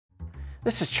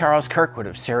This is Charles Kirkwood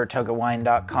of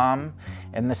SaratogaWine.com,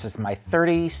 and this is my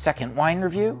 30-second wine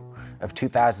review of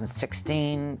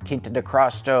 2016 Quinta de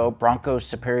Crasto Branco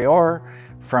Superior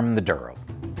from the Douro.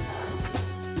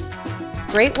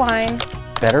 Great wine.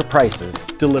 Better prices.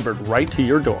 Delivered right to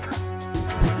your door.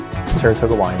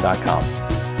 SaratogaWine.com.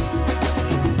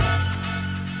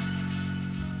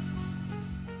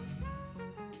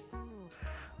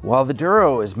 While the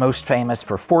Douro is most famous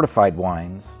for fortified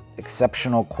wines,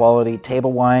 exceptional quality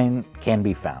table wine can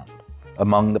be found.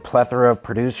 Among the plethora of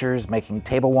producers making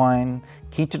table wine,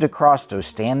 Quinta de Crasto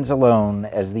stands alone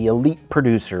as the elite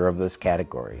producer of this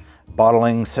category.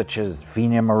 Bottlings such as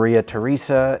Vina Maria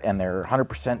Teresa and their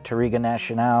 100% Touriga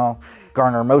Nacional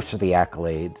garner most of the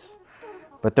accolades,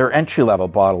 but their entry-level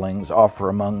bottlings offer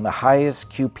among the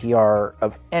highest QPR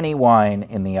of any wine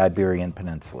in the Iberian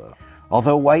Peninsula.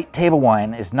 Although white table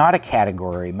wine is not a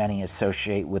category many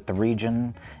associate with the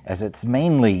region, as it's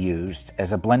mainly used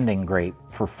as a blending grape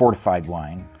for fortified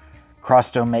wine,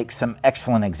 Crasto makes some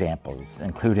excellent examples,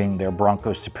 including their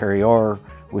Branco Superior,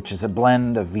 which is a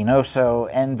blend of Vinoso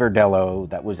and Verdelho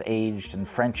that was aged in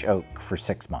French oak for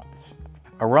 6 months.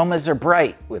 Aromas are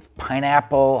bright with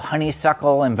pineapple,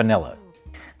 honeysuckle, and vanilla.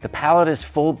 The palate is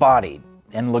full-bodied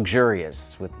and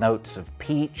luxurious with notes of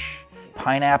peach,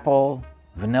 pineapple,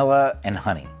 vanilla, and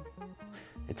honey.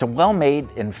 It's a well-made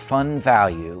and fun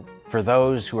value for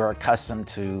those who are accustomed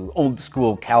to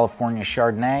old-school California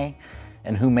Chardonnay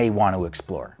and who may want to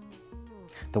explore.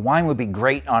 The wine would be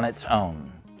great on its own,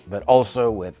 but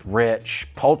also with rich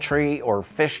poultry or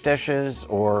fish dishes,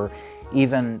 or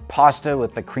even pasta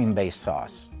with the cream-based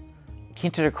sauce.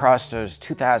 Quinta de Crasto's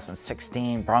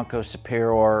 2016 Branco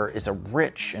Superior is a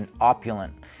rich and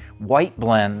opulent white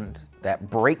blend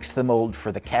that breaks the mold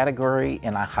for the category,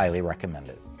 and I highly recommend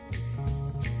it.